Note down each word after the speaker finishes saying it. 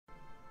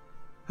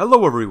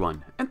Hello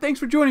everyone, and thanks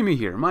for joining me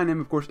here. My name,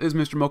 of course, is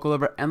Mr.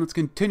 Mokoliver, and let's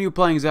continue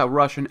playing as that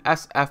Russian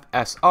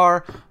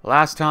SFSR.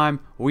 Last time,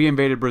 we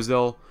invaded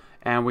Brazil,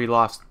 and we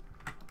lost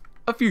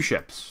a few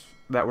ships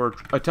that were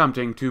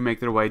attempting to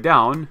make their way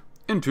down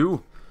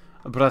into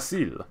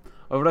Brazil.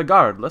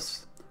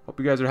 Regardless, hope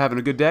you guys are having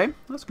a good day.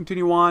 Let's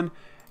continue on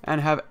and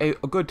have a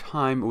good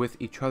time with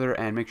each other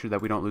and make sure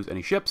that we don't lose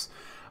any ships.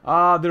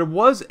 There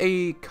was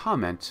a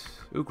comment.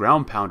 Ooh,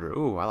 ground pounder.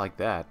 Ooh, I like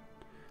that.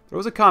 There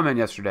was a comment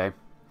yesterday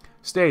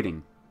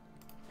stating,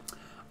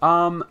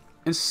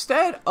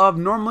 instead of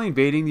normally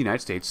invading the United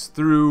States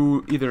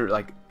through either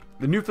like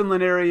the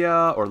Newfoundland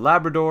area or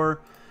Labrador,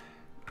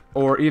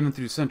 or even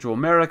through Central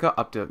America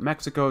up to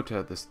Mexico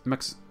to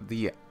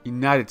the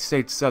United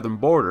States southern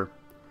border,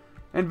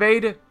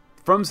 invade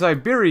from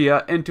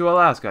Siberia into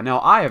Alaska. Now,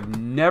 I have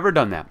never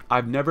done that.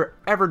 I've never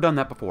ever done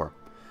that before.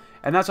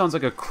 And that sounds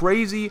like a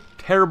crazy,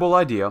 terrible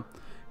idea.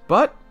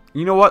 But,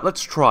 you know what?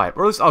 Let's try it.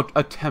 Or at least I'll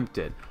attempt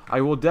it. I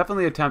will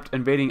definitely attempt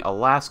invading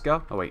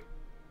Alaska. Oh, wait.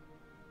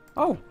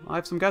 Oh, I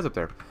have some guys up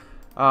there.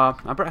 I'm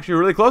actually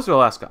really close to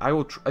Alaska. I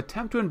will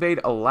attempt to invade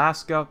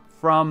Alaska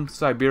from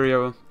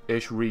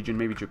Siberia-ish region,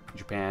 maybe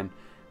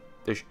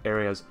Japan-ish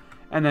areas,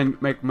 and then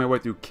make my way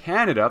through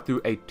Canada,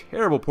 through a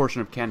terrible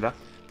portion of Canada.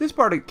 This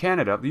part of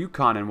Canada, the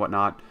Yukon and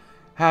whatnot,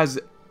 has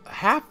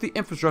half the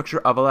infrastructure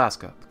of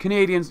Alaska.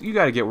 Canadians, you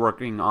got to get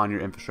working on your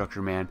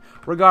infrastructure, man.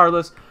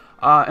 Regardless,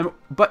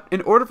 but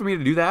in order for me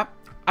to do that,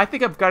 I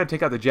think I've got to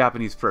take out the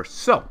Japanese first.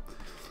 So,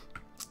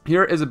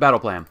 here is a battle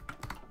plan.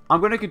 I'm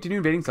going to continue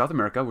invading South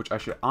America, which I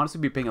should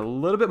honestly be paying a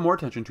little bit more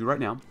attention to right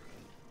now.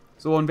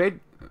 So we'll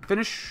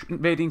finish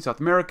invading South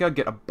America,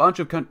 get a bunch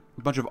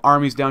of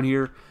armies down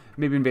here,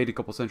 maybe invade a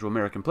couple Central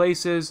American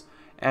places,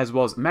 as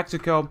well as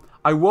Mexico.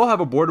 I will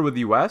have a border with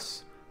the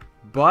U.S.,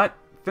 but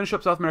finish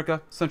up South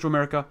America, Central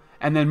America,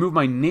 and then move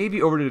my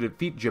navy over to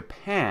defeat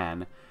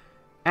Japan.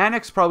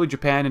 Annex probably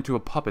Japan into a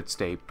puppet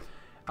state.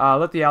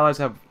 Let the Allies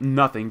have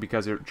nothing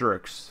because they're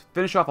jerks.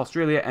 Finish off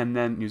Australia and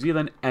then New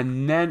Zealand,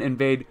 and then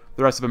invade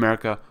the rest of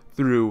America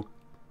through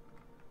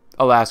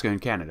Alaska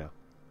and Canada.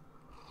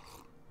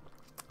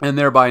 And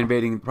thereby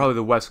invading probably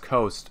the West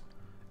Coast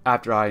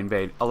after I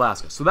invade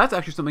Alaska. So that's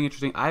actually something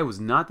interesting I was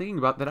not thinking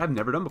about that I've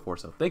never done before.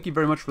 So thank you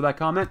very much for that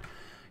comment.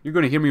 You're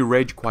going to hear me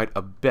rage quite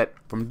a bit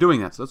from doing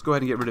that. So let's go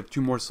ahead and get rid of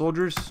 2 more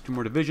soldiers, 2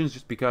 more divisions,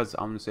 just because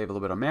I'm going to save a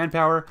little bit on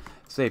manpower.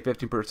 Save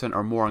 15%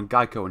 or more on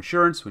Geico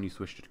insurance when you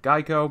switch to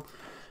Geico.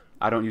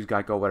 I don't use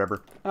Geico,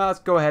 whatever. Let's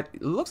go ahead.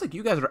 It looks like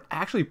you guys are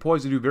actually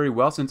poised to do very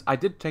well, since I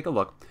did take a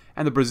look.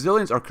 And the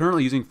Brazilians are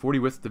currently using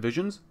 40-width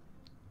divisions.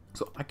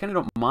 So I kind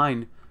of don't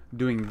mind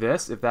doing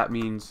this if that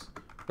means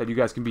that you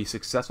guys can be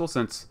successful,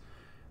 since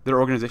their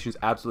organization is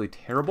absolutely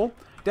terrible.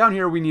 Down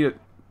here we need to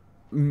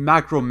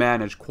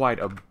macromanage quite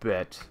a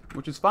bit,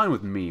 which is fine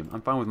with me.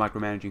 I'm fine with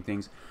micromanaging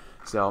things.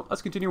 So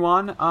let's continue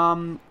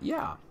on.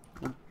 Yeah,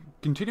 we're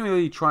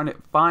continually trying to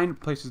find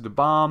places to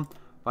bomb,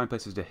 find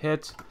places to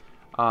hit.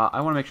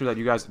 I want to make sure that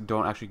you guys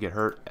don't actually get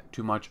hurt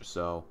too much,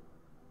 so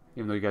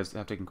even though you guys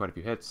have taken quite a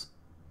few hits.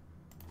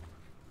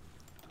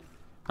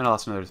 And I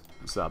lost another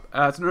sub.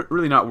 It's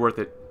really not worth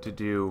it to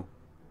do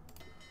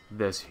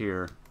this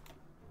here.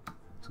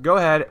 So go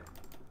ahead,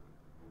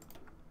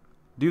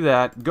 do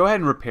that. Go ahead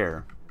and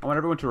repair. I want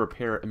everyone to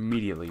repair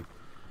immediately.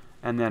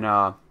 And then,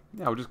 yeah,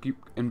 we'll just keep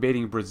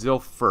invading Brazil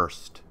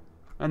first.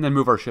 And then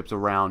move our ships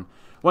around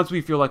once we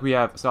feel like we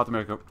have South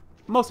America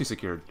mostly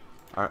secured.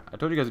 Alright, I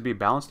told you guys to be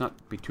balanced,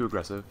 not be too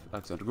aggressive.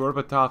 That's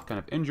Gorbatov, kind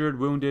of injured,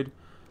 wounded,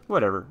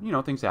 whatever. You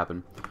know, things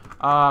happen.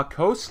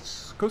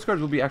 Coast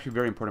guards will be actually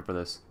very important for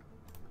this.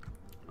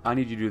 I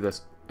need you to do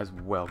this as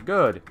well.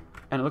 Good.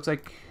 And it looks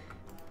like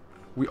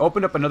we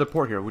opened up another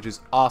port here, which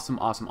is awesome,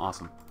 awesome,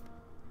 awesome.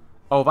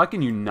 Oh, if I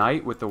can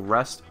unite with the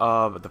rest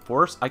of the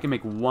force, I can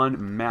make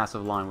one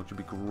massive line, which would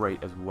be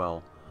great as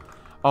well.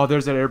 Oh,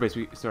 there's that airbase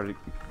we started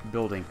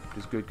building.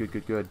 Just good, good,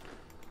 good, good.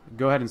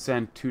 Go ahead and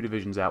send 2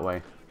 divisions that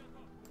way.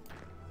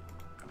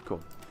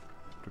 Cool.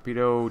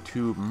 Torpedo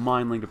to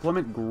mine link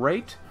deployment.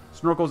 Great.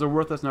 Snorkels are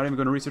worthless. Not even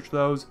going to research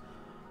those.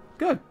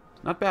 Good.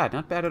 Not bad.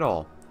 Not bad at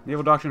all.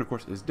 Naval doctrine, of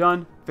course, is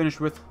done. Finished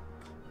with.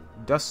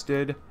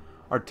 Dusted.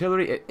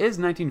 Artillery. It is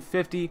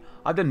 1950.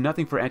 I've done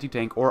nothing for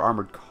anti-tank or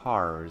armored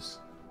cars.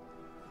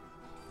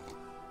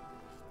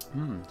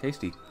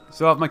 Tasty.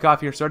 Still have my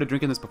coffee here. Started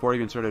drinking this before I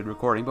even started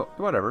recording, but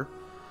whatever.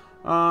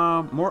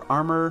 More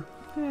armor.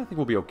 I think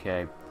we'll be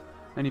okay.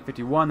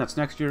 1951, that's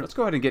next year. Let's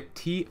go ahead and get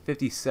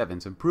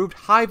T-57s. Improved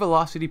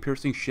high-velocity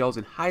piercing shells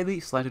and highly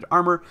slanted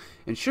armor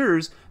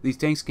ensures these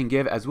tanks can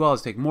give as well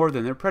as take more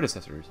than their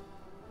predecessors.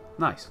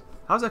 Nice.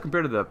 How does that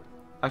compare to the...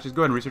 Actually, let's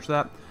go ahead and research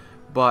that.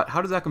 But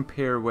how does that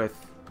compare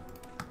with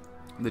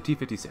the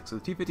T-56? So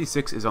the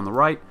T-56 is on the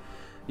right.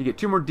 You get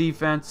 2 more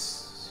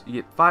defense. You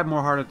get 5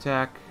 more heart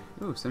attack.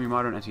 Ooh,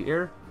 semi-modern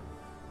anti-air.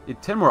 You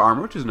get 10 more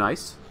armor, which is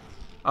nice.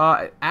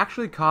 It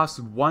actually costs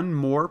 1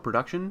 more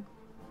production.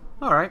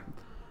 Alright.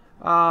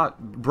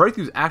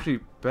 Breakthrough is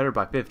actually better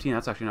by 15.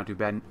 That's actually not too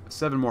bad.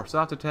 7 more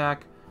soft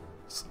attack.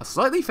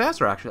 Slightly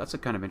faster, actually. That's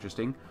kind of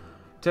interesting.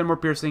 10 more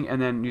piercing,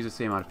 and then use the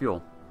same amount of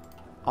fuel.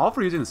 All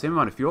for using the same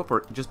amount of fuel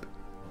for just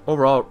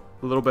overall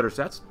a little better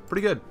sets.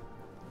 Pretty good.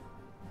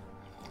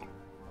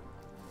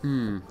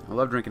 I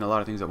love drinking a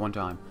lot of things at one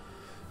time.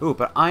 Ooh,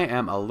 but I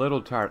am a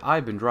little tired.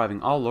 I've been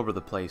driving all over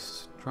the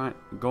place,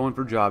 going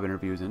for job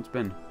interviews, and it's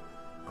been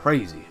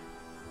crazy.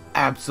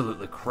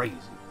 Absolutely crazy.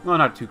 Well,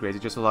 not too crazy,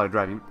 just a lot of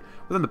driving.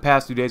 Within the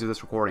past 2 days of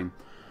this recording,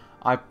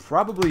 I've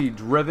probably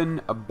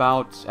driven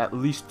about at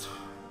least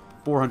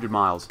 400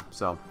 miles,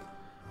 so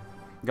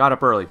got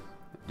up early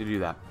to do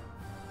that.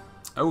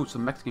 Oh,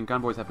 some Mexican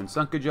convoys have been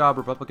sunk. Good job,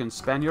 Republican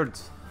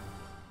Spaniards.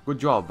 Good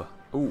job.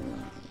 Oh,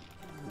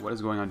 what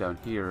is going on down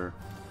here?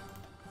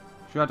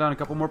 Shot down a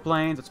couple more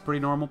planes. That's pretty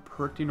normal.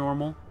 Pretty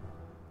normal.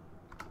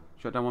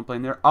 Shot down one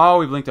plane there. Oh,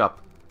 we've linked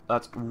up.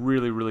 That's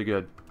really, really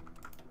good.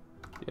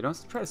 Yeah,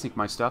 don't try to sink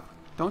my stuff.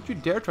 Don't you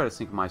dare try to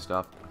sink my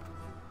stuff.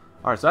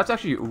 Alright, so that's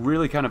actually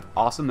really kind of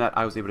awesome that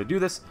I was able to do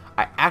this.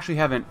 I actually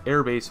have an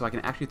airbase, so I can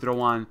actually throw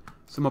on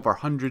some of our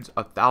hundreds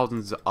of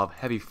thousands of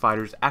heavy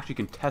fighters. Actually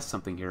contest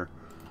something here.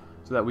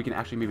 So that we can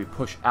actually maybe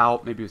push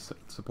out, maybe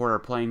support our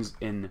planes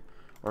in,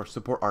 or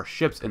support our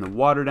ships in the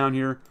water down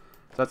here.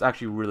 So that's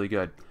actually really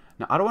good.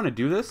 Now, I don't want to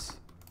do this,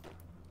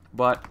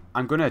 but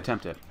I'm going to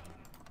attempt it.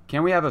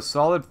 Can we have a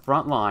solid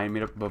front line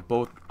made up of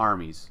both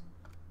armies?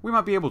 We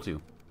might be able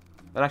to.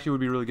 That actually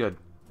would be really good.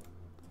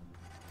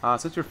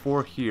 Since you're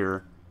 4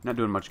 here, not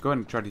doing much, go ahead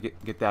and try to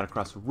get that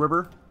across the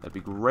river. That'd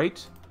be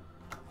great.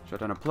 Shut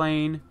down a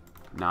plane.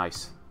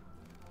 Nice.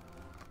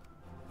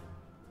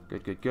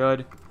 Good, good,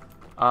 good.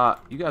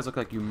 You guys look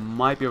like you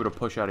might be able to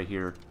push out of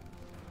here.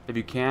 If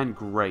you can,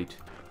 great.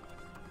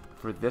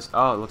 For this,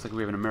 oh, it looks like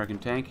we have an American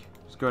tank.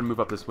 Just go ahead and move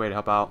up this way to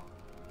help out.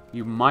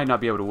 You might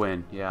not be able to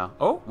win, yeah.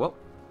 Oh, well,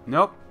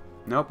 nope.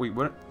 Nope, we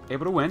weren't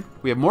able to win.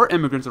 We have more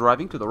immigrants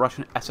arriving to the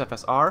Russian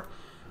SFSR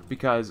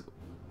because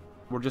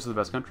we're just the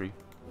best country.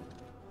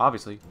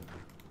 Obviously.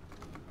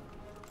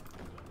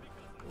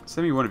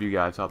 Send me one of you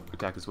guys to help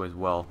attack this way as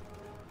well.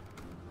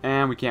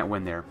 And we can't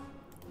win there.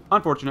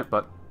 Unfortunate,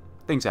 but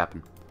things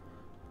happen.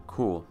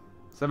 Cool.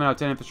 7 out of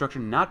 10 infrastructure,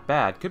 not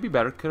bad. Could be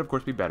better, could of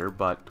course be better,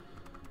 but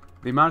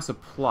the amount of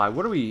supply,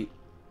 what do we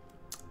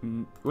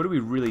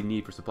really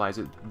need for supply? Is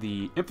it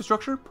the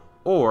infrastructure,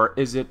 or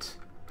is it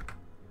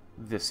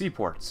the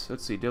seaports?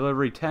 Let's see,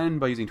 delivery 10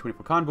 by using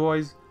 24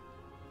 convoys.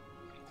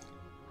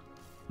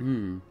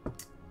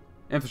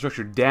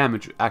 Infrastructure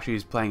damage actually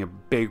is playing a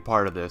big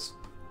part of this.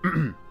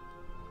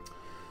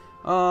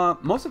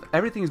 Most of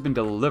everything has been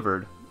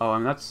delivered. Oh, I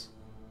mean, that's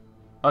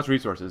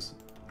resources.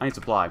 I need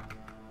supply.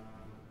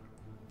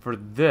 For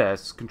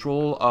this,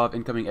 control of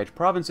incoming edge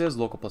provinces,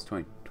 local plus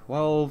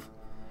 12.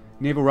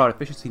 Naval route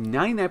efficiency,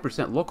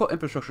 99%. Local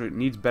infrastructure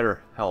needs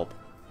better help.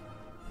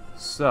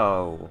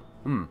 So,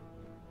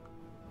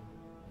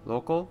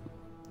 Local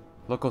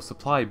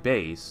supply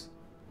base.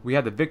 We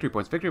have the victory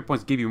points. Victory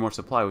points give you more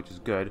supply, which is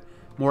good.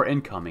 More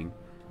incoming.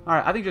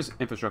 Alright, I think just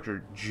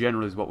infrastructure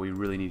generally is what we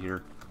really need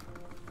here.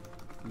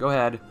 Go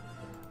ahead.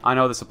 I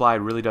know the supply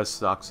really does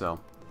suck, so...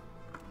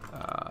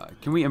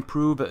 can we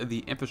improve the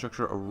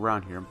infrastructure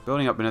around here? I'm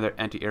building up another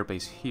anti-air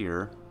base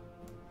here.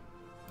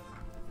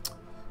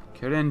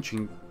 Kirin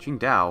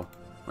Qingdao.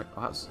 Wait,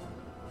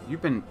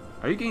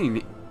 are you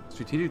getting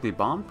strategically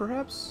bombed,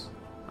 perhaps?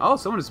 Oh,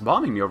 someone is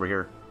bombing me over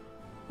here.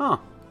 Huh.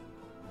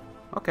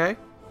 Okay.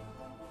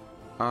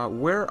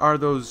 Where are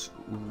those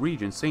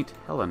regions, St.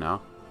 Helena,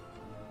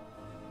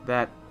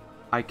 that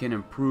I can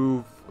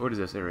improve? What is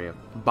this area?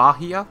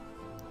 Bahia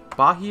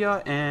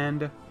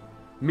and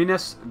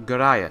Minas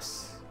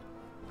Gerais.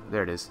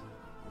 There it is.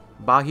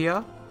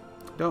 Bahia.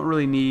 Don't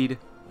really need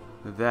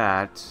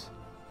that.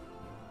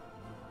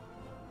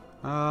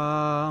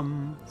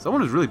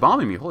 Someone is really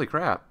bombing me. Holy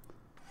crap.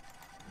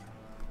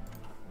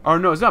 Oh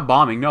no, it's not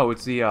bombing. No,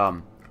 it's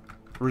the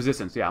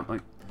resistance. Yeah,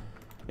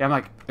 I'm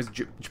like, is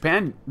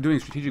Japan doing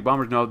strategic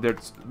bombers? No,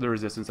 there's the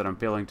resistance that I'm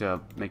failing to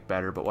make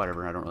better, but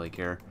whatever, I don't really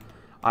care.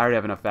 I already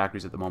have enough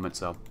factories at the moment,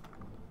 so.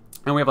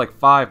 And we have like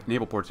 5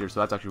 naval ports here, so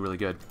that's actually really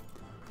good.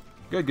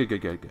 Good.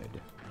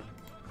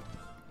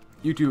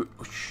 You two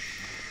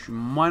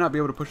might not be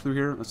able to push through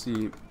here. Let's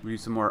see, we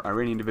use some more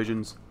Iranian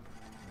divisions.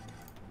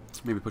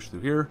 Maybe push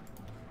through here.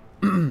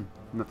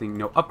 Nothing,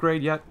 no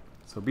upgrade yet,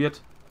 so be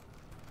it.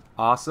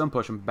 Awesome,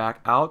 push them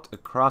back out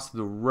across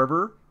the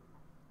river.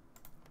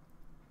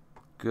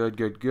 Good.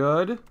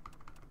 Definitely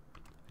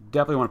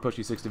want to push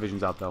these 6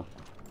 divisions out, though.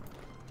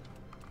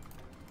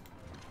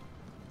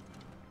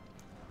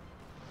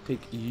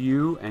 Take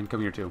you and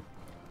come here, too.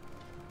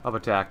 Of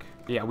attack.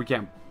 Yeah, we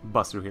can't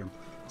bust through here.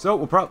 So,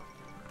 we'll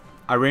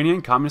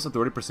Iranian Communist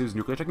Authority pursues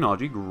nuclear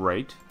technology.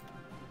 Great.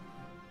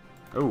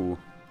 Oh.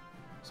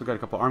 Still got a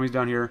couple armies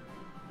down here.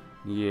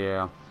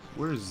 Yeah.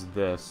 Where's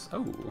this?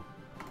 Oh.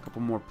 A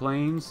couple more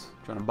planes.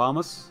 Trying to bomb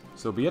us.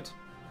 So be it.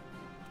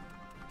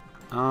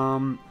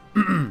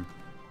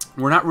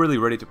 We're not really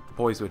ready to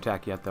poise to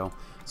attack yet, though.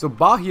 So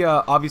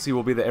Bahia obviously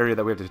will be the area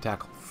that we have to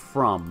attack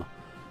from,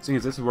 seeing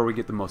as this is where we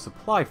get the most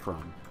supply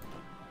from.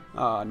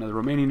 Another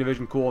Romanian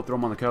division, cool. Throw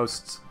them on the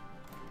coasts.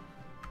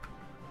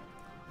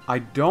 I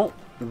don't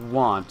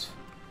want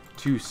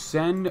to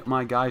send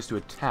my guys to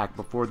attack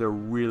before they're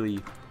really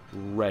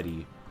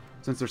ready.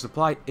 Since their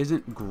supply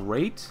isn't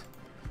great,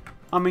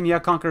 I mean, yeah,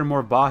 conquering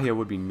more Bahia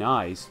would be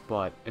nice,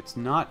 but it's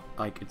not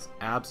like it's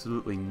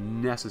absolutely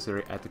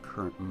necessary at the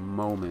current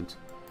moment.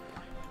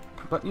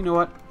 But you know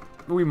what?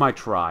 We might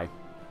try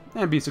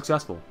and be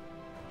successful.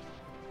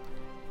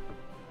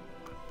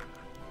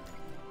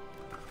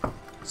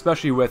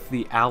 Especially with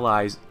the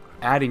Allies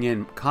adding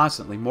in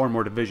constantly more and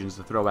more divisions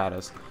to throw at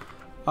us.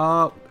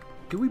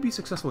 Can we be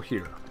successful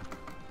here?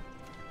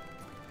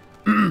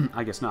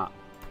 I guess not.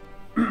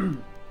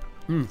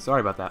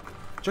 Sorry about that.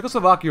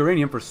 Czechoslovakia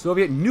uranium for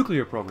Soviet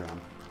nuclear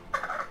program.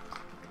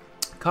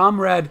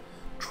 Comrade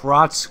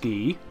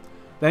Trotsky,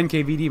 the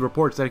NKVD,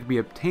 reports that it can be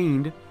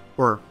obtained,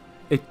 or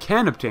it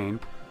can obtain,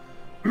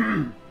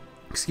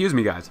 excuse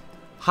me guys,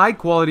 high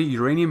quality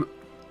uranium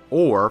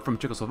ore from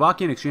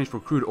Czechoslovakia in exchange for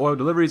crude oil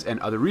deliveries and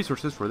other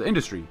resources for the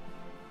industry.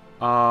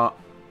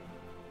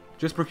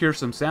 Just procure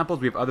some samples,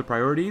 we have other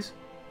priorities.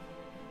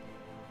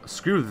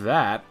 Screw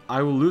that.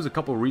 I will lose a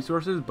couple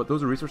resources, but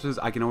those are resources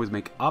I can always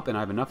make up and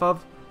I have enough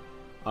of.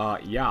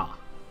 Yeah.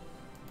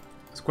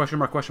 It's question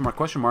mark, question mark,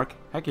 question mark.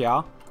 Heck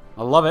yeah.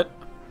 I love it.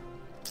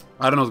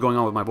 I don't know what's going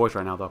on with my voice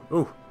right now, though.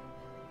 Ooh.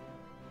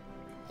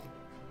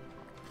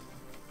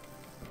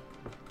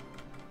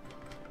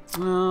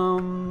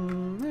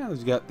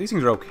 Yeah, these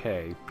things are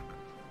okay.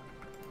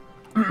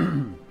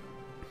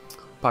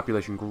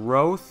 Population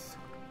growth.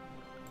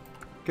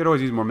 Could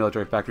always use more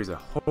military factories at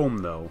home,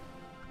 though.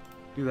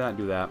 Do that,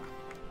 do that.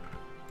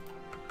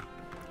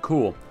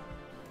 Cool.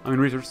 I mean,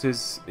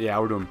 resources, yeah,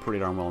 we're doing pretty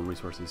darn well in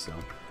resources, so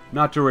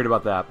not too worried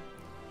about that.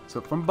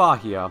 So from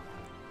Bahia,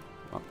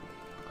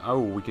 oh,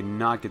 we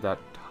cannot get that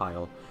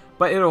tile,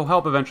 but it'll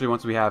help eventually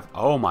once we have,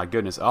 oh my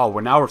goodness, oh,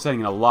 well, now we're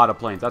sending in a lot of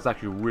planes. That's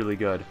actually really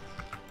good.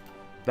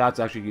 That's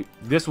actually,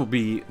 this will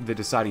be the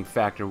deciding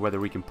factor whether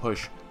we can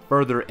push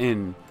further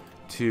in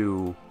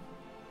to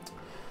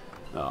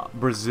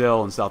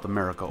Brazil and South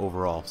America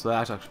overall. So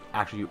that's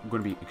actually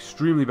going to be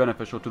extremely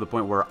beneficial to the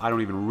point where I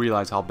don't even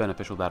realize how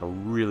beneficial that'll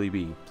really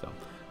be. So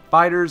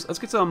fighters, let's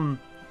get some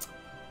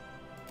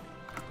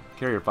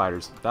carrier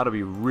fighters. That'll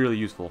be really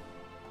useful.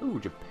 Ooh,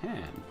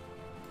 Japan.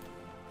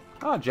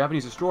 Ah,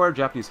 Japanese destroyer,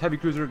 Japanese heavy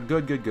cruiser.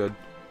 Good, good, good.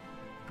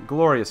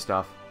 Glorious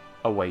stuff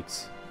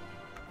awaits.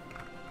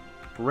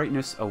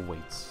 Greatness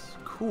awaits.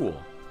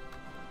 Cool.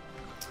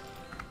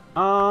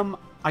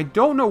 I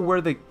don't know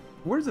where they...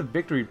 Where's the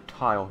victory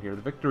tile here?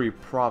 The victory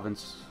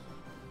province...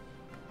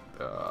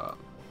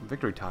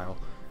 victory tile.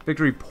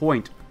 Victory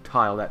point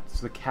tile.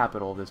 That's the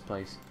capital of this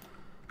place.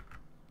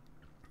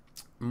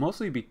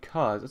 Mostly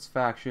because it's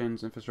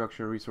factions,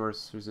 infrastructure,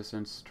 resource,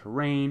 resistance,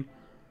 terrain.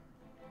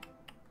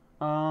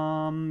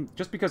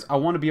 Just because I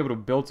want to be able to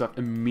build stuff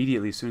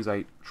immediately as soon as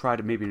I try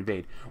to maybe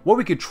invade. What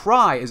we could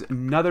try is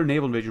another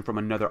naval invasion from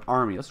another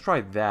army. Let's try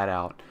that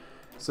out.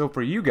 So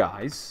for you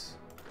guys,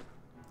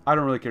 I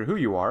don't really care who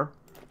you are.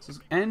 Let's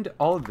end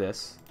all of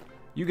this.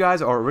 You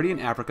guys are already in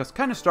Africa. It's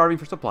kind of starving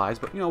for supplies,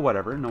 but you know,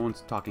 whatever. No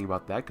one's talking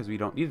about that because we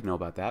don't need to know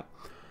about that.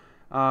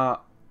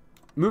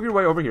 Move your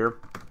way over here.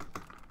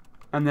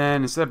 And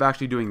then instead of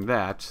actually doing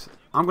that,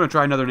 I'm going to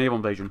try another naval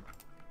invasion.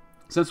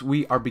 Since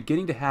we are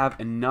beginning to have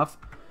enough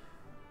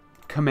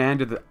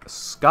command of the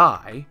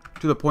sky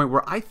to the point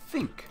where I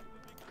think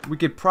we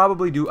could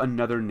probably do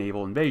another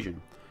naval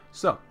invasion.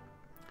 So,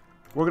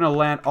 we're going to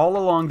land all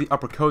along the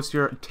upper coast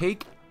here,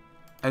 take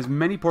as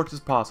many ports as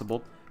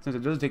possible, since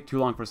it doesn't take too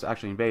long for us to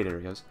actually invade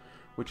areas,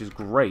 which is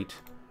great.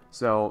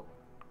 So,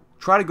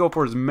 try to go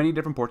for as many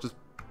different ports as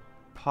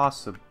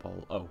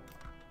possible. Oh.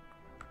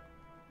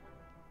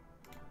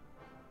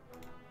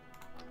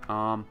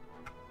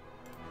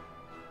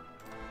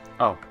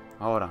 Oh,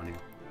 hold on here.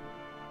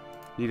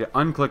 Need to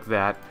unclick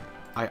that.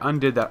 I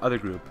undid that other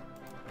group.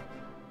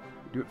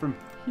 Do it from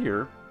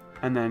here,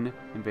 and then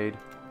invade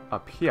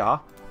up here.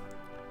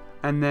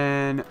 And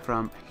then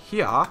from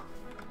here,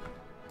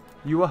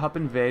 you will help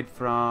invade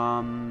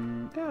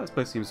from... Yeah, this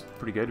place seems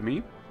pretty good to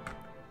me.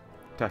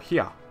 To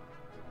here.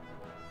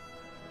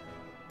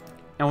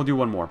 And we'll do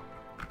one more.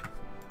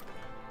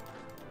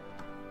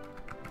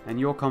 And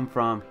you'll come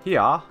from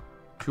here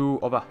to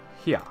over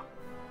here.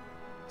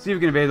 See if we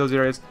can invade those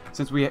areas,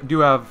 since we do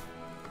have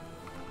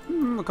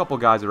a couple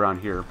guys around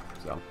here.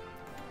 So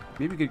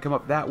maybe we could come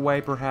up that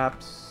way,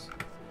 perhaps.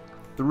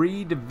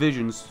 3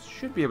 divisions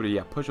should be able to,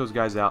 yeah, push those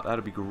guys out.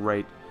 That'd be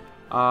great.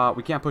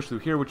 We can't push through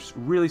here, which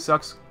really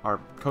sucks. Our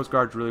Coast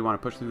Guards really want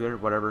to push through there.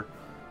 Whatever.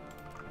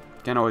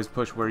 Can't always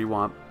push where you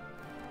want.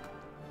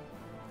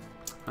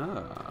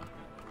 A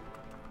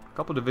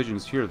couple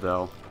divisions here,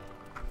 though.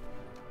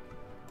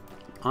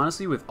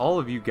 Honestly, with all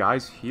of you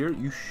guys here,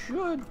 you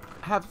should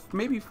have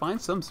maybe find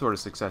some sort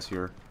of success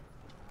here.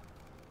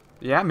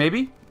 Yeah,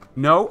 maybe?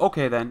 No?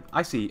 Okay, then.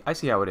 I see. I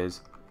see how it is.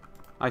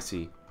 I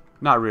see.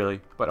 Not really,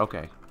 but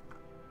okay.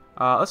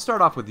 Let's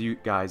start off with you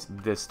guys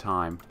this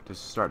time to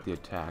start the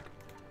attack.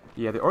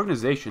 Yeah, the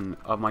organization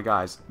of my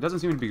guys doesn't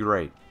seem to be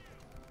great.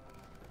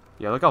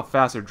 Yeah, look how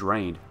fast they're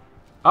drained.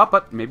 Oh,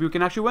 but maybe we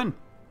can actually win.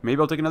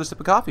 Maybe I'll take another sip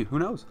of coffee. Who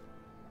knows?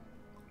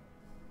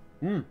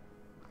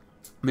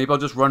 Maybe I'll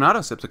just run out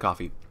of sips of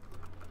coffee.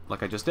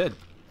 Like I just did.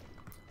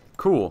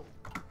 Cool.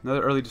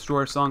 Another early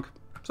destroyer sunk.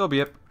 So be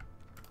it.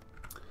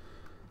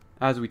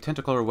 As we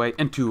tentacle our way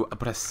into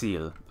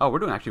Brazil. Oh, we're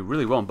doing actually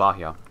really well in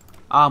Bahia.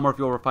 Ah, more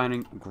fuel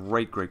refining.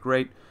 Great, great,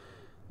 great.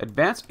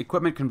 Advanced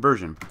equipment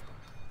conversion.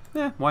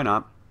 Why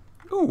not?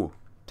 Ooh,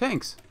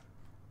 tanks.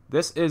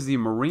 This is the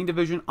Marine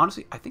Division.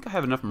 Honestly, I think I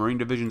have enough Marine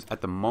Divisions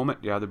at the moment.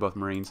 Yeah, they're both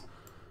Marines.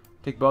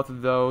 Take both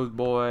of those,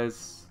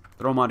 boys.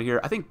 Throw them out of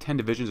here. I think 10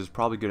 divisions is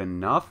probably good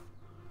enough.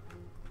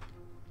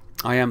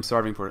 I am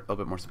starving for a little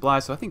bit more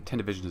supplies, so I think 10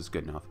 divisions is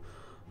good enough.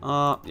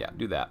 Yeah,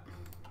 do that.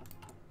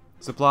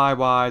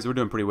 Supply-wise, we're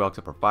doing pretty well,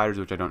 except for fighters,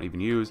 which I don't even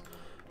use.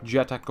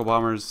 Jet tactical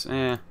bombers,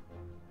 I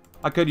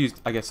could use,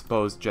 I guess,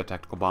 suppose, jet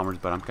tactical bombers,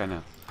 but I'm kind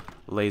of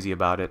lazy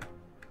about it.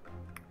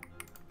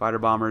 Fighter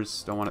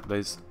bombers, don't want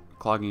this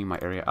clogging my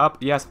area up.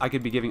 Yes, I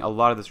could be giving a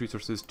lot of this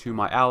resources to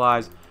my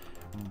allies,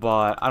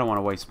 but I don't want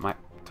to waste my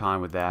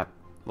time with that.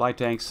 Light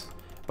tanks.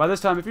 By this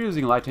time, if you're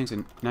using light tanks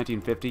in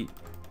 1950,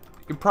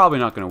 you're probably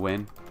not going to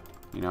win.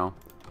 You know,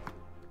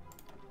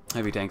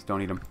 heavy tanks, don't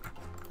need them.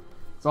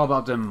 It's all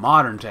about them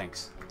modern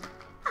tanks.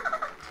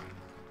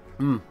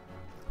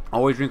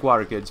 Always drink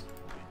water, kids.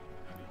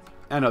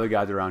 And other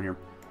guys around here.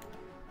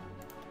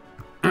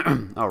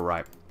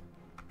 Alright.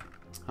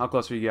 How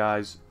close are you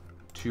guys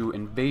to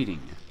invading?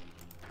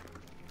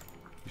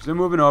 You're still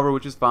moving over,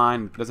 which is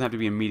fine. Doesn't have to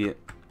be immediate.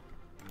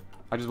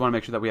 I just want to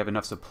make sure that we have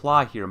enough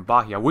supply here in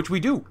Bahia, which we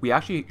do. We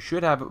actually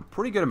should have a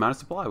pretty good amount of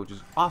supply, which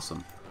is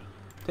awesome.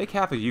 Take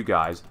half of you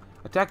guys,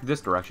 attack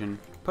this direction,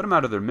 put them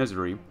out of their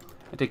misery,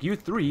 and take you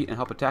 3 and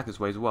help attack this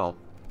way as well.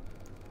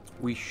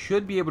 We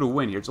should be able to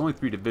win here. It's only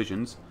 3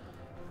 divisions.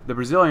 The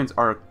Brazilians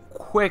are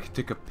quick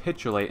to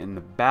capitulate in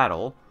the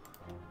battle.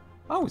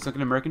 Oh, we sunk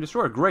an American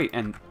destroyer. Great.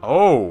 And,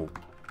 oh.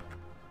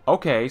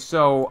 Okay,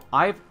 so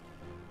I've,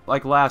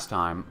 like last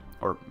time,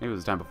 or maybe it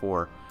was the time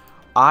before,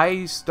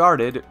 I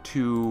started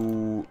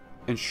to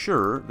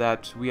ensure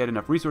that we had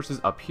enough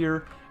resources up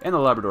here in the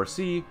Labrador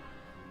Sea.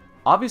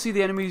 Obviously,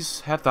 the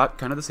enemies have thought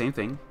kind of the same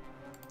thing.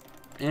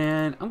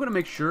 And I'm going to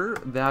make sure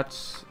that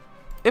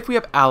if we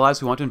have allies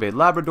who want to invade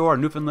Labrador or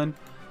Newfoundland,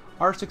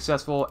 are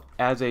successful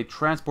as a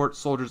transport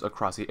soldiers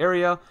across the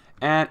area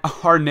and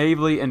are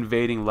navally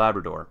invading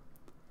Labrador.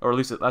 Or at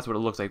least that's what it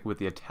looks like with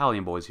the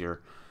Italian boys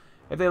here.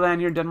 If they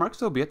land here in Denmark,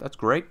 so be it. That's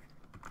great.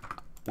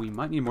 We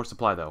might need more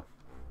supply, though.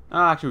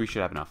 Actually, we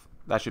should have enough.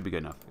 That should be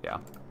good enough, yeah.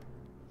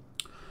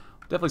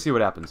 Definitely see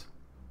what happens.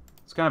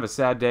 It's kind of a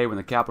sad day when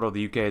the capital of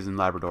the UK is in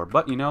Labrador.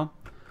 But, you know,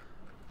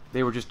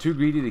 they were just too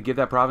greedy to give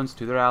that province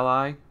to their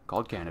ally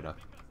called Canada.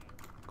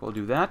 Go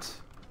do that.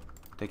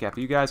 Take half of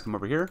you guys. Come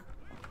over here.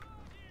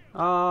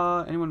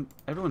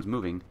 Everyone's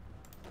moving.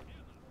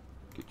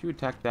 Get you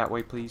attacked that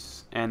way,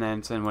 please. And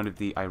then send one of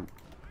the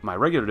my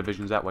regular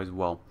divisions that way as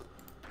well.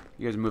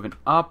 You guys are moving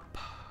up.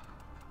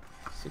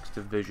 6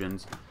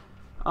 divisions.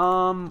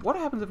 What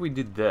happens if we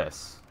did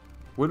this?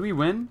 Would we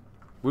win?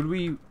 Would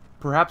we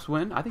perhaps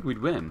win? I think we'd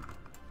win.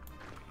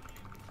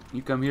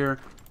 You come here.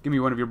 Give me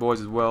one of your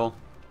boys as well.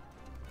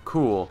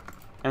 Cool.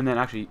 And then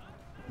actually,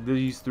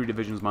 these 3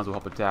 divisions might as well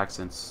help attack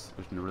since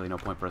there's really no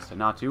point for us to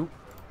not to.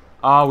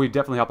 We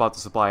definitely help out the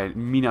supply at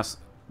Minas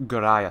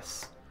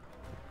Gerais.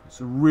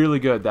 It's really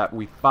good that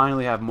we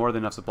finally have more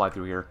than enough supply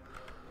through here.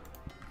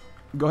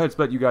 Go ahead,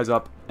 split you guys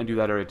up and do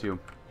that area too.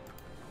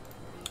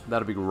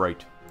 That'll be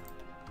great.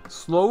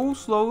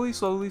 Slowly,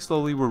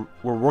 we're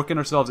working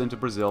ourselves into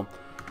Brazil.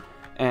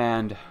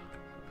 And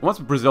once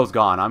Brazil's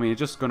gone, I mean, it's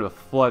just going to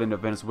flood into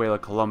Venezuela,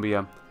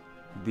 Colombia,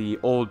 the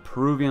old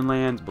Peruvian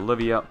lands,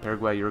 Bolivia,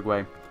 Paraguay,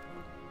 Uruguay.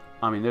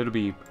 I mean, it'll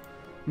be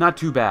not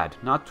too bad.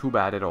 Not too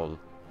bad at all.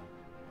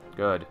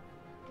 Good.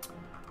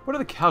 What are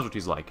the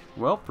casualties like?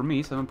 Well, for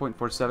me,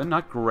 7.47,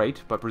 not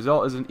great, but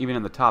Brazil isn't even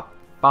in the top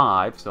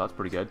 5, so that's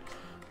pretty good.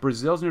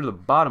 Brazil's near the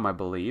bottom, I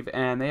believe,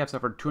 and they have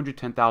suffered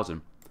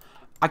 210,000.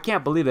 I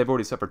can't believe they've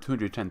already suffered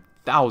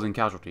 210,000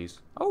 casualties.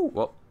 Oh,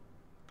 well.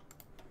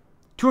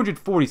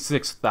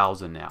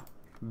 246,000 now.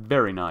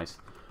 Very nice.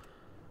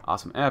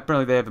 Awesome. And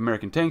apparently they have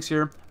American tanks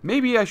here.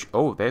 Maybe I should...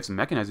 Oh, they have some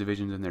mechanized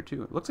divisions in there,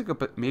 too. It looks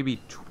like maybe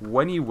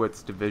 20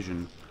 width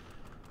division.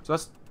 So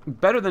that's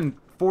better than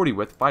 40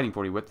 width, fighting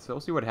 40 width. So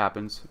we'll see what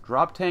happens.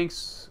 Drop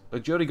tanks,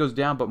 agility goes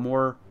down, but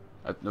more...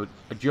 no,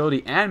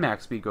 agility and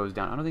max speed goes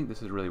down. I don't think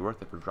this is really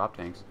worth it for drop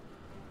tanks.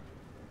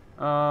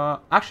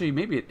 Actually,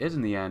 maybe it is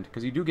in the end,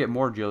 because you do get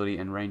more agility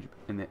and range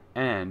in the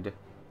end.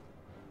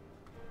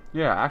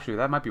 Yeah, actually,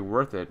 that might be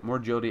worth it. More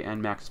agility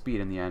and max speed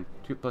in the end.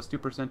 2 plus 2%,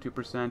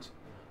 2%,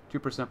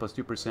 2% plus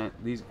 2%.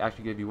 These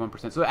actually give you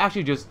 1%. So it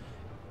actually just...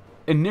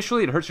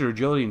 Initially, it hurts your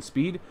agility and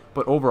speed,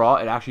 but overall,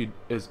 it actually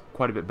is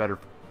quite a bit better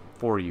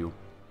for you.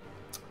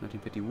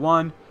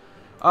 1951.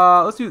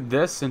 Let's do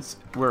this, since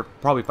we're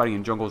probably fighting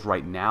in jungles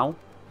right now.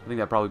 I think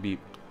that'd probably be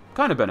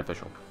kind of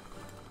beneficial.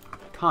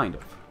 Kind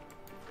of.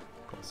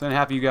 Cool. Send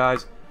half of you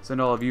guys,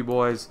 send all of you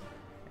boys,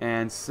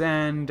 and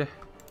send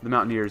the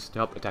mountaineers to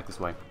help attack this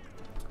way.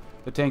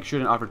 The tank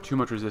shouldn't offer too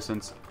much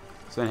resistance.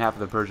 Send half of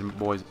the Persian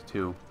boys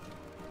too.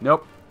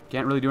 Nope.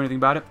 Can't really do anything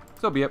about it.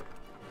 So be it.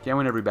 Can't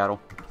win every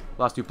battle.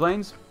 Lost 2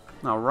 planes.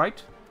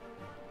 Alright.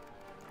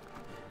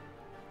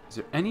 Is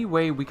there any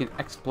way we can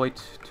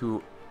exploit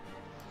to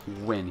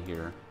win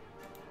here?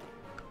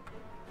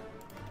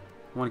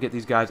 I want to get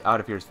these guys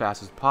out of here as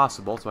fast as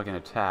possible so I can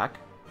attack.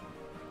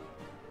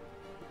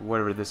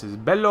 Whatever this is.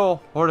 Bello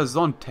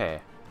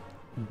Horizonte.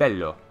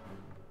 Bello.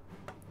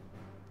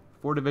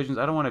 4 divisions.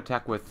 I don't want to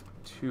attack with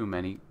too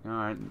many.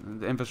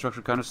 Alright. The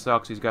infrastructure kind of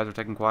sucks. These guys are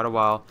taking quite a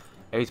while.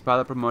 Ace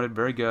pilot promoted.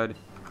 Very good.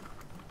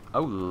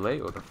 Oh,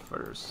 Leo the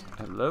first.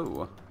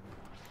 Hello.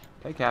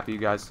 Take half of you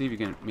guys. See if you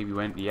can maybe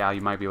win. Yeah,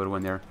 you might be able to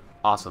win there.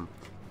 Awesome.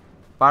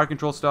 Fire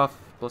control stuff.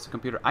 Plus the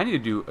computer. I need to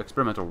do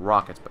experimental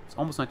rockets, but it's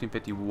almost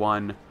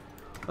 1951.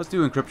 Let's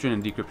do encryption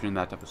and decryption and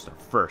that type of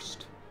stuff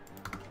first.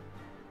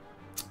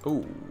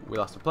 Oh, we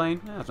lost a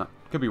plane. That's not.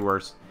 Could be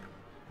worse.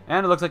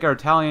 And it looks like our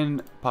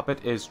Italian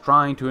puppet is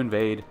trying to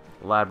invade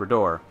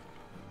Labrador.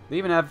 They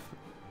even have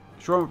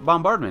shore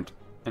bombardment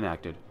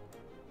enacted.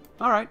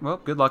 Alright, well,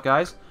 good luck,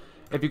 guys.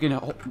 If you can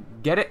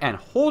get it and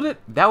hold it,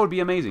 that would be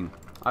amazing.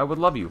 I would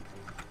love you.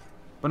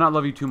 But not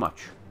love you too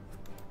much.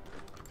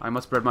 I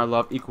must spread my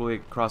love equally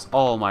across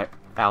all my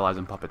allies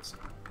and puppets.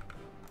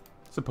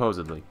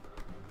 Supposedly.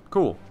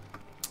 Cool.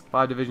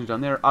 5 divisions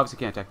down there. Obviously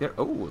can't attack there.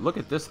 Oh, look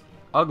at this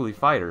ugly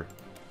fighter.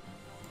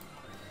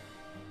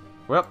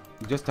 Well,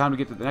 just time to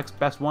get to the next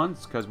best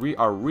ones, because we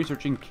are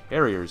researching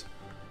carriers.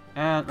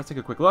 And let's take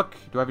a quick look.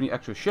 Do I have any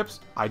extra ships?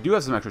 I do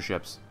have some extra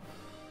ships.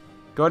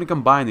 Go ahead and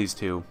combine these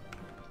two.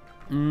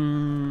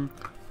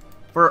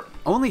 For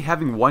only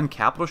having one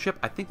capital ship,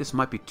 I think this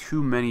might be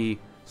too many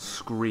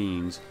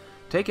screens.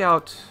 Take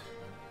out...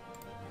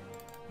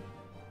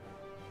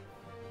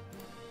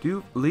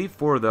 leave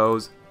 4 of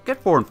those.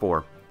 Get 4 and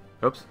 4.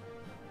 Oops.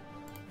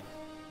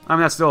 I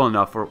mean, that's still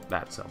enough for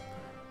that, so.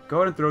 Go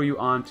ahead and throw you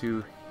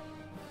onto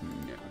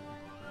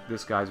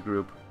this guy's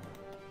group.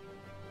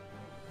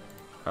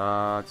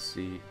 Let's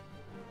see.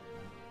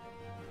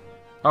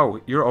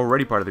 Oh, you're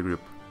already part of the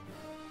group.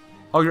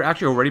 Oh, you're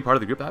actually already part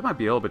of the group? That might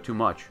be a little bit too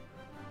much.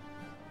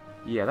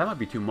 Yeah, that might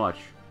be too much.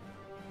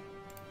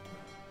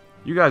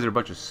 You guys are a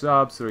bunch of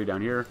subs, throw you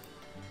down here.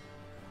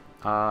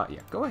 Yeah,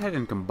 go ahead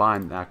and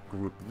combine that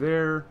group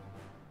there.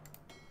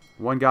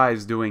 One guy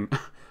is doing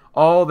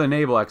all the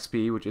naval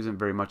XP, which isn't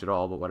very much at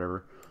all, but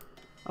whatever.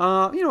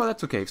 You know what,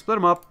 that's okay. Split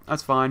them up,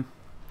 that's fine.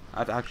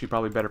 That's actually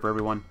probably better for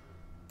everyone.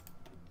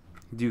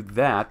 Do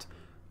that.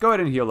 Go ahead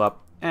and heal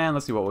up, and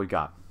let's see what we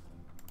got.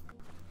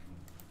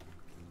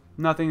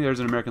 Nothing, there's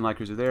an American light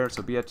cruiser there,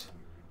 so be it.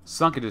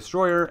 Sunk a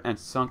destroyer, and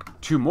sunk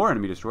 2 more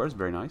enemy destroyers.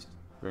 Very nice.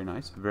 Very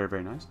nice. Very,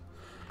 very nice.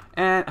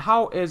 And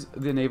how is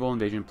the naval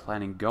invasion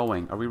planning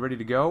going? Are we ready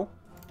to go?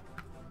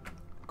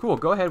 Cool,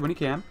 go ahead when you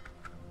can.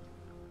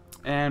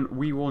 And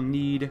we will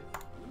need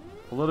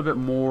a little bit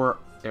more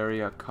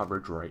area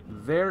coverage right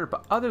there.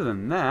 But other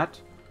than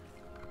that...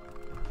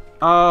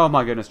 Oh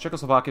my goodness,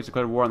 Czechoslovakia has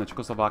declared war on the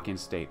Czechoslovakian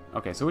state.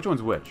 Okay, so which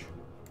one's which?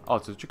 Oh,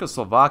 so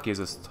Czechoslovakia is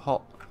this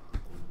tall...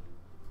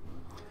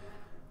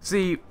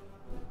 See,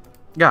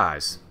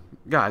 guys,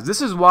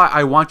 this is why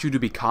I want you to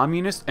be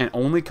communist and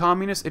only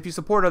communist. If you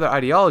support other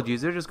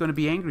ideologies, they're just going to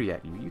be angry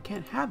at you. You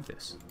can't have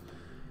this.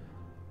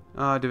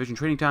 Division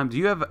training time. Do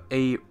you have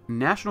a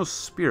national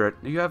spirit?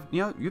 You have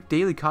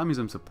daily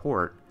communism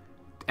support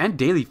and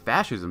daily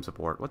fascism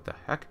support. What the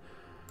heck?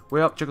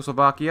 Well,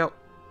 Czechoslovakia.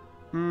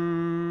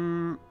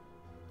 You're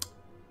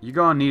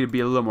gonna need to be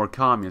a little more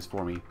communist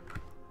for me.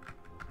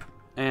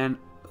 And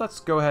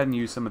let's go ahead and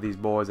use some of these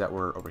boys that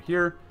were over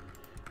here.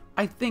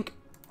 I think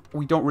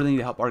we don't really need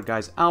to help our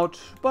guys out,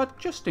 but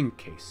just in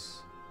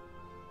case.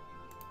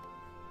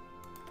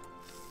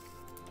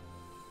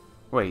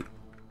 Wait.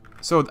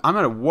 So I'm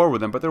at a war with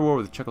them, but they're at war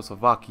with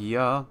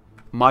Czechoslovakia.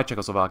 My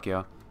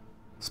Czechoslovakia.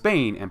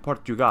 Spain and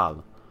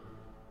Portugal.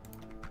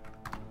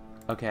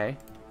 Okay.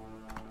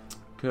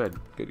 Good.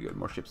 Good.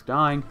 More ships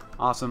dying.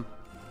 Awesome.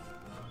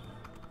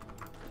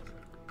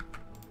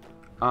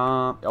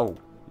 Oh.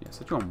 Yeah,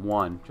 set you on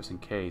 1, just in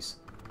case.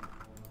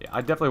 Yeah,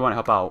 I definitely want to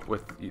help out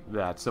with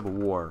that civil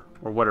war,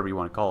 or whatever you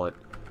want to call it.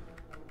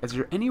 Is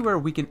there anywhere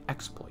we can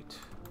exploit?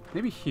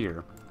 Maybe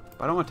here.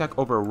 But I don't want to attack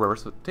over a river,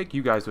 so take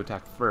you guys to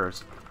attack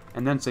first,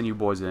 and then send you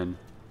boys in.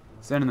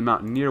 Send in the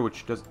Mountaineer,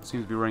 which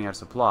seems to be running out of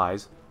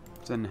supplies.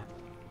 Send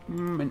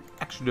an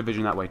extra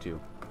division that way too.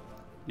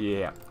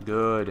 Yeah,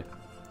 good.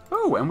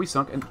 Oh, and we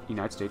sunk a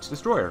United States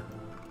destroyer.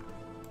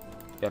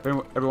 Yeah, if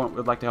everyone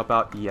would like to help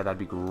out, yeah, that'd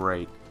be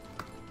great.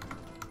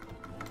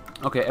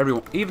 Okay,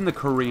 everyone, even the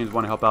Koreans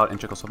want to help out in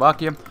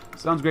Czechoslovakia.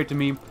 Sounds great to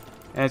me.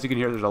 As you can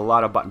hear, there's a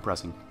lot of button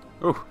pressing.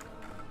 Ooh.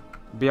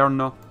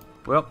 Bierno.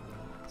 Well,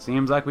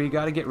 seems like we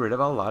gotta get rid of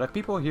a lot of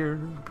people here.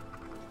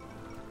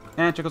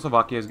 And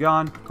Czechoslovakia is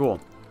gone.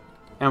 Cool.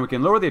 And we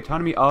can lower the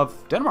autonomy of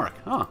Denmark.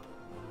 Huh.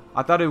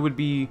 I thought it would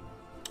be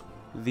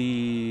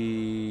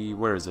the...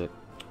 where is it?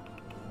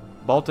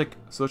 Baltic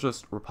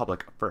Socialist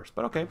Republic first.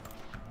 But okay.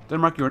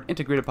 Denmark, you're an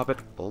integrated puppet.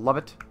 Love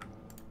it.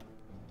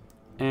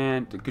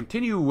 And to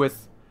continue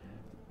with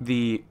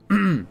the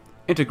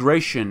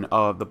integration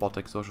of the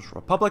Baltic Socialist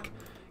Republic,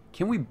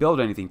 can we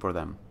build anything for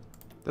them?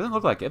 Doesn't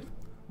look like it.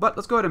 But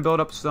let's go ahead and build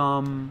up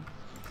some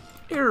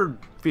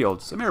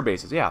airfields, some air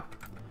bases, yeah.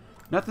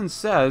 Nothing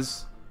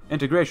says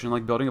integration,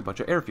 like building a bunch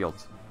of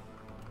airfields.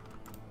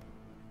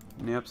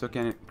 Yep, so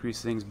can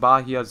increase things.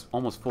 Bahia's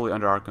almost fully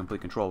under our complete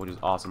control, which is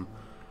awesome.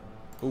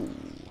 Ooh.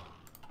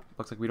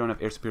 Looks like we don't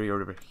have air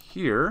superiority over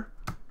here.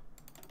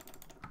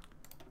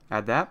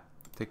 Add that.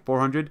 Take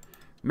 400.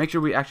 Make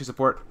sure we actually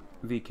support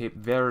the Cape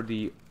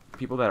Verde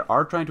people that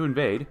are trying to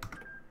invade.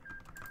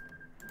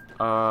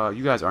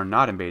 You guys are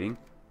not invading.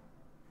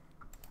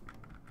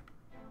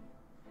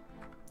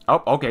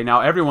 Oh, okay,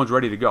 now everyone's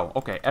ready to go.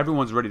 Okay,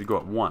 everyone's ready to go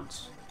at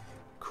once.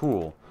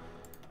 Cool.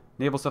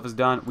 Naval stuff is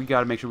done. We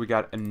gotta make sure we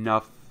got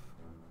enough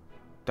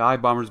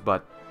dive bombers,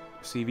 but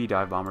CV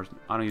dive bombers.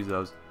 I don't use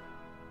those.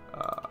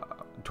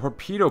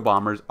 Torpedo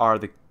bombers are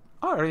the...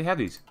 Oh, I already have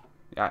these.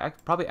 Yeah, I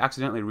probably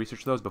accidentally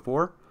researched those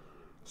before.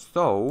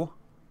 So...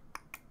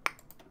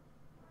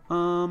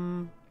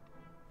 Oh,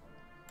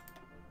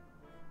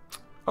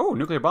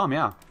 nuclear bomb,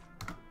 yeah.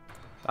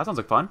 That sounds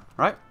like fun,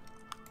 right?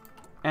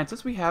 And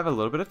since we have a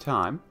little bit of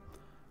time,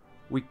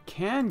 we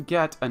can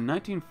get a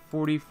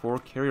 1944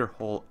 carrier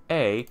hull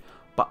A,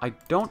 but I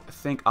don't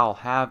think I'll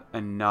have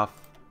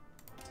enough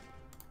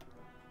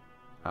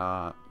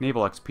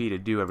naval XP to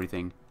do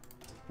everything.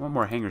 One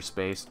more hangar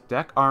space.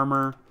 Deck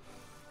armor.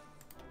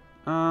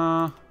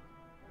 I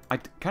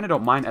kind of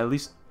don't mind at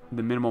least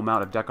the minimal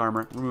amount of deck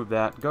armor. Remove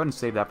that. Go ahead and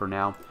save that for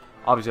now.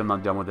 Obviously, I'm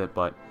not done with it,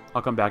 but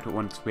I'll come back to it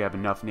once we have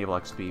enough naval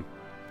XP.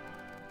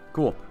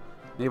 Cool.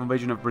 Naval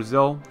invasion of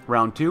Brazil,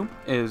 round 2,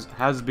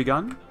 has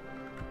begun,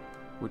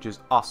 which is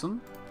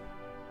awesome.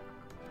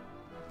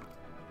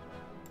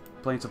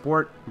 Plane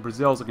support.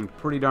 Brazil's looking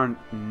pretty darn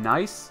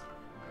nice.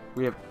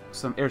 We have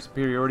some air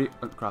superiority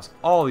across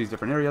all these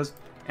different areas,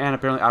 and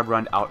apparently I've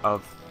run out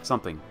of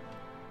something.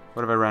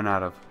 What have I run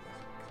out of?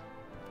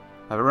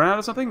 Have I run out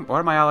of something? Why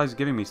are my allies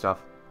giving me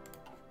stuff?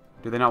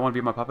 Do they not want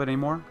to be my puppet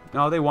anymore?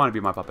 No, they want to be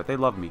my puppet. They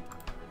love me.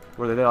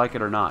 Whether they like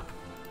it or not.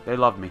 They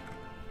love me.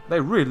 They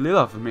really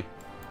love me.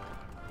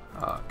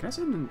 Can I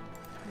send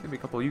maybe a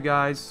couple of you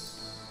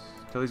guys?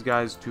 Tell these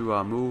guys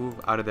to move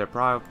out of their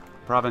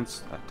province.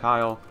 That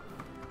tile.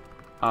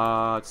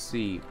 Let's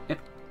see.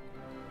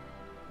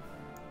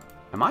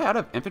 Am I out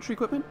of infantry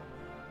equipment?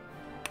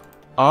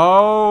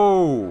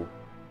 Oh!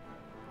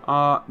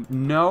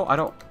 No, I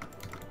don't...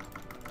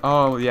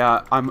 Oh,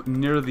 yeah, I'm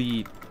near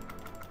the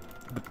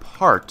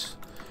part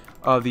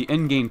of the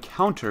in-game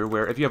counter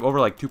where if you have over,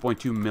 like,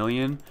 2.2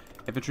 million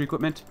infantry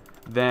equipment,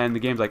 then the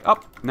game's like, oh,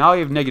 now I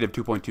have negative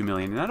 2.2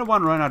 million, and I don't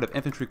want to run out of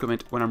infantry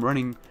equipment when I'm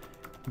running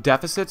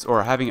deficits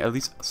or having at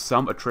least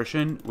some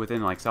attrition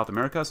within, like, South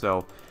America,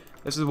 so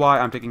this is why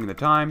I'm taking the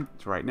time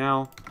to right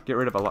now get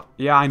rid of a lot.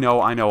 Yeah, I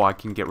know I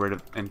can get rid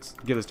of and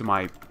give this to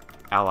my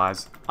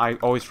allies. I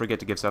always forget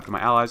to give stuff to my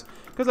allies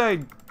because I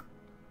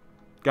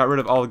got rid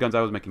of all the guns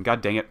I was making.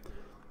 God dang it.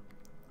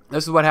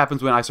 This is what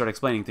happens when I start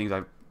explaining things.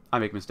 I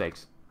make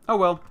mistakes. Oh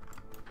well.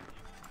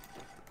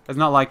 It's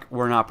not like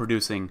we're not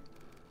producing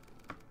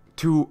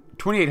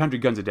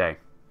 2,800 guns a day.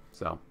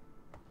 So,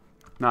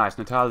 nice.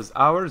 Natal is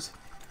ours.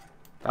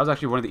 That was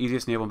actually one of the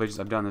easiest naval invasions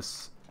I've done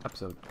this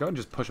episode. Go ahead and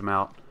just push them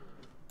out.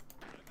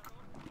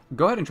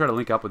 Go ahead and try to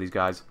link up with these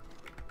guys.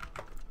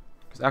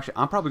 Because actually,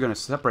 I'm probably going to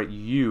separate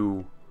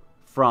you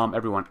from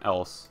everyone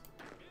else.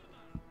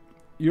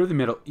 You're the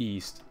Middle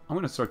East. I'm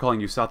going to start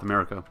calling you South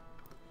America.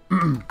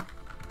 That'll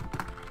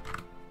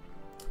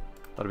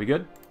be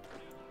good.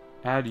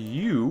 Add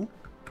you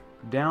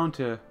down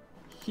to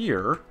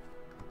here.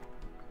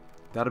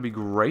 That'll be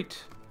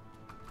great.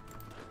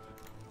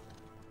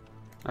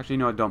 Actually, you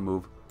know what? Don't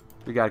move.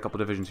 We got a couple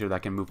divisions here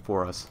that can move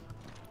for us.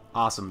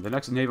 Awesome. The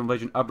next naval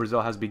invasion of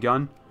Brazil has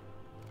begun.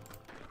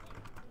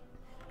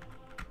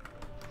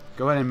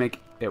 Go ahead and make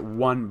it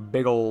one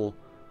big ol'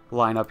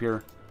 line up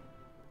here.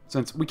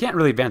 Since we can't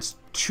really advance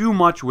too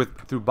much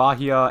through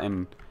Bahia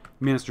and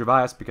Minas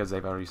Gerais because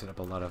they've already set up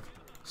a lot of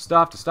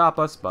stuff to stop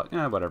us, but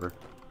yeah, whatever.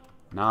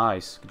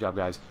 Nice. Good job,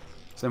 guys.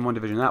 Send one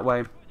division that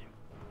way.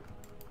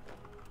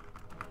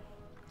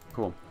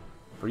 Cool.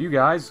 For you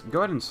guys, go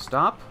ahead and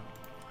stop.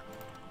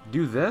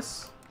 Do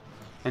this.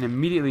 And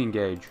immediately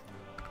engage.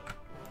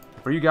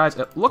 For you guys,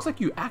 it looks like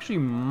you actually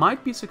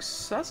might be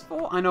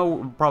successful. I know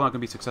we're probably not going to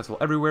be successful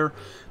everywhere,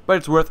 but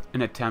it's worth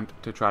an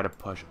attempt to try to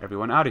push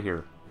everyone out of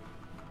here.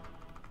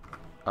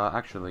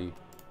 Actually...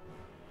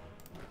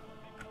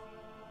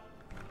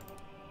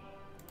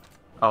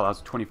 Oh, that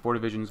was 24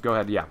 divisions. Go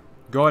ahead, yeah.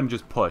 Go ahead and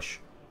just push.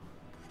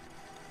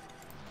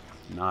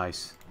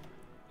 Nice.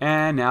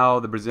 And now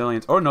the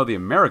Brazilians, or no, the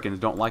Americans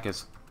don't like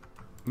us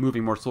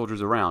moving more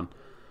soldiers around.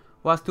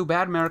 Well, that's too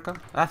bad, America.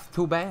 That's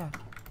too bad.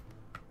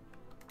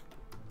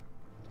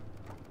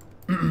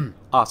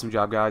 Awesome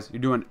job, guys.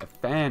 You're doing a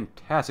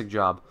fantastic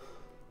job.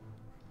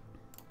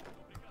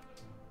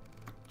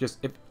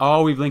 Just,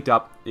 oh, we've linked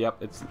up.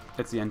 Yep,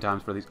 it's the end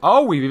times for these.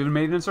 Oh, we've even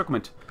made an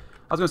encirclement.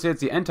 I was going to say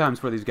it's the end times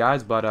for these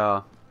guys, but,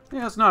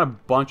 yeah, it's not a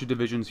bunch of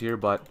divisions here,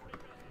 but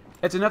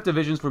it's enough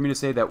divisions for me to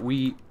say that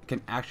we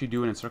can actually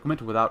do an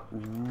encirclement without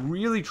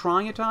really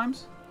trying at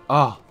times.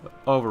 Oh,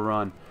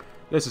 overrun.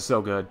 This is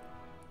so good.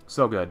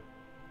 So good.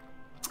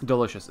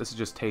 Delicious. This is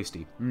just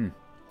tasty.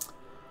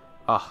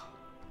 Ah,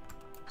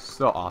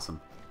 so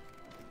awesome.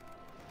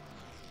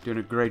 Doing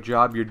a great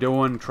job. You're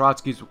doing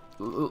Trotsky's,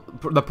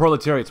 the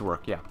proletariat's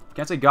work. Yeah,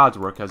 can't say God's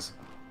work because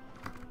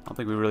I don't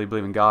think we really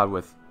believe in God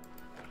with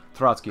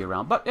Trotsky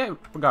around. But hey,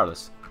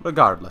 regardless.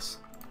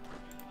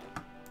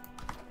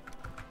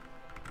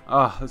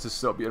 Oh, this is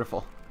so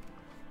beautiful.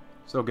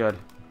 So good.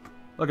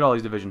 Look at all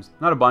these divisions.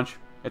 Not a bunch.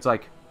 It's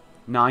like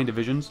 9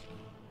 divisions.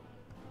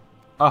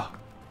 Oh.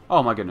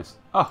 Oh my goodness.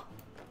 Oh.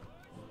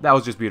 That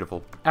was just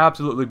beautiful.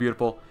 Absolutely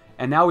beautiful.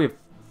 And now we have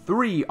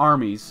 3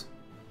 armies.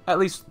 At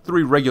least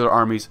 3 regular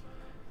armies.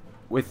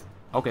 With...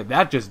 Okay,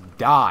 that just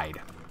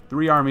died.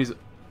 3 armies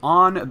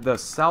on the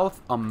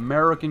South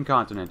American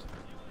continent.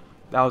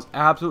 That was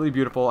absolutely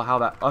beautiful how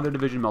that other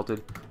division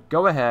melted.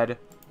 Go ahead.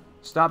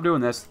 Stop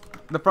doing this.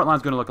 The front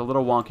line's going to look a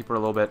little wonky for a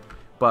little bit.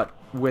 But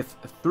with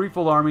 3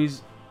 full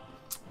armies,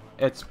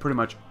 it's pretty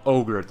much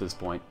over at this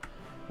point.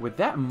 With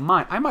that in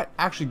mind, I might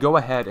actually go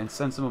ahead and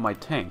send some of my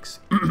tanks.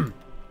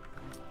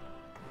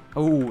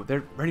 Oh,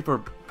 they're ready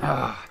for...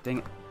 dang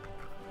it.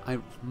 I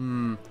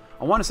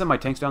want to send my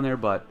tanks down there,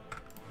 but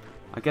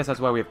I guess that's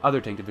why we have other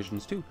tank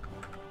divisions too.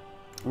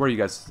 Where are you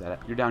guys at?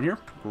 You're down here?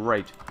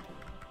 Great.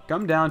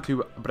 Come down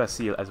to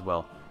Brazil as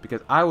well,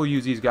 because I will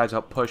use these guys to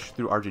help push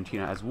through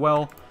Argentina as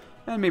well,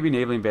 and maybe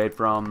naval invade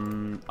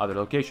from other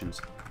locations.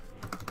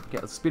 Okay,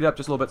 let's speed it up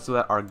just a little bit so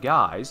that our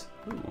guys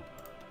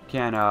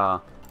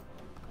can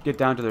get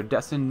down to their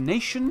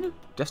destination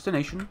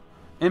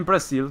in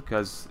Brazil,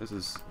 because this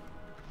is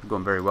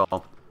going very well.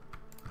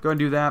 Go ahead and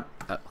do that.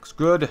 That looks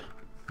good.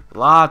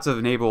 Lots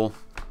of naval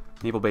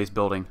base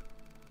building.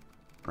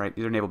 Right,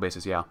 these are naval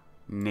bases, yeah.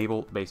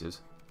 Naval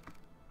bases.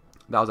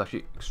 That was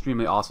actually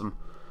extremely awesome.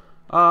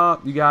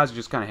 You guys are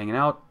just kind of hanging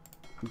out.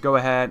 Go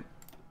ahead.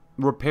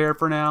 Repair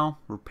for now.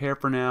 Repair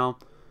for now.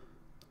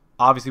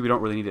 Obviously, we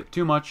don't really need it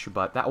too much,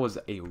 but that was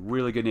a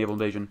really good naval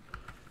invasion.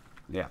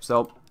 Yeah,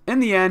 so in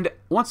the end,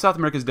 once South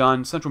America is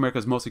done, Central America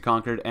is mostly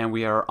conquered, and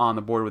we are on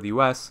the border with the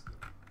U.S.,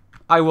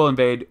 I will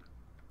invade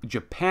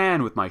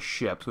Japan with my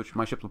ships, which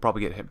my ships will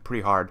probably get hit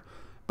pretty hard,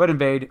 but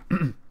invade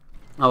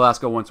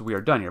Alaska once we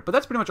are done here. But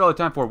that's pretty much all the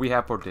time we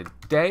have for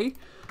today.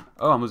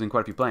 Oh, I'm losing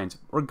quite a few planes.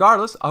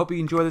 Regardless, I hope you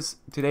enjoyed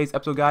today's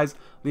episode, guys.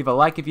 Leave a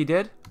like if you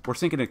did. We're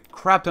sinking a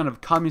crap ton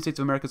of Communist States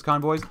of America's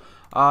convoys.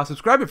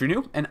 Subscribe if you're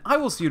new, and I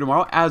will see you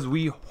tomorrow as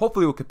we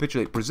hopefully will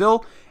capitulate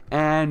Brazil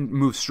and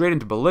move straight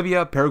into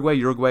Bolivia, Paraguay,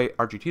 Uruguay,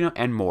 Argentina,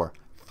 and more.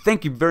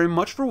 Thank you very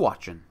much for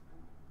watching.